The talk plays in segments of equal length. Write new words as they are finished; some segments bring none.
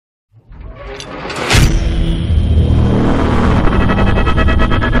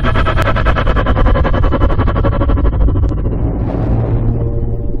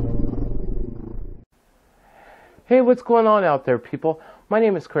what's going on out there, people? My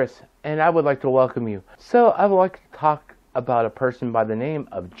name is Chris, and I would like to welcome you. So I would like to talk about a person by the name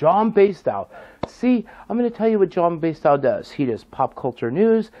of John Basedow. See, I'm going to tell you what John Basedow does. He does pop culture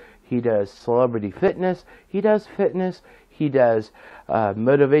news, he does celebrity fitness, he does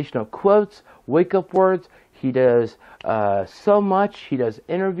motivational quotes, wake-up words, he does so much. He does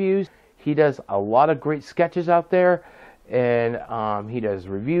interviews, he does a lot of great sketches out there, and he does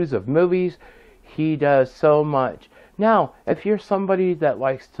reviews of movies. He does so much. Now, if you're somebody that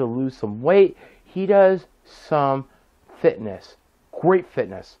likes to lose some weight, he does some fitness, great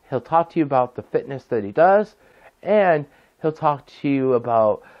fitness. He'll talk to you about the fitness that he does, and he'll talk to you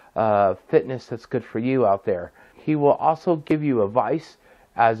about fitness that's good for you out there. He will also give you advice,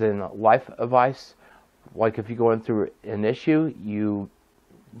 as in life advice. Like if you're going through an issue, you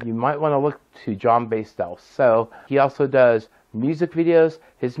might want to look to John Basedow. So he also does music videos.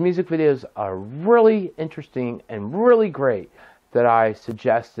 His music videos are really interesting and really great that I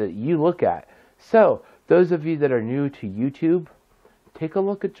suggest that you look at. So those of you that are new to YouTube, take a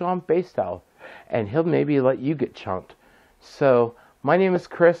look at John Basedow, and he'll maybe let you get chunked. So my name is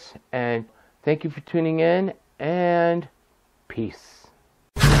Chris, and thank you for tuning in, and peace.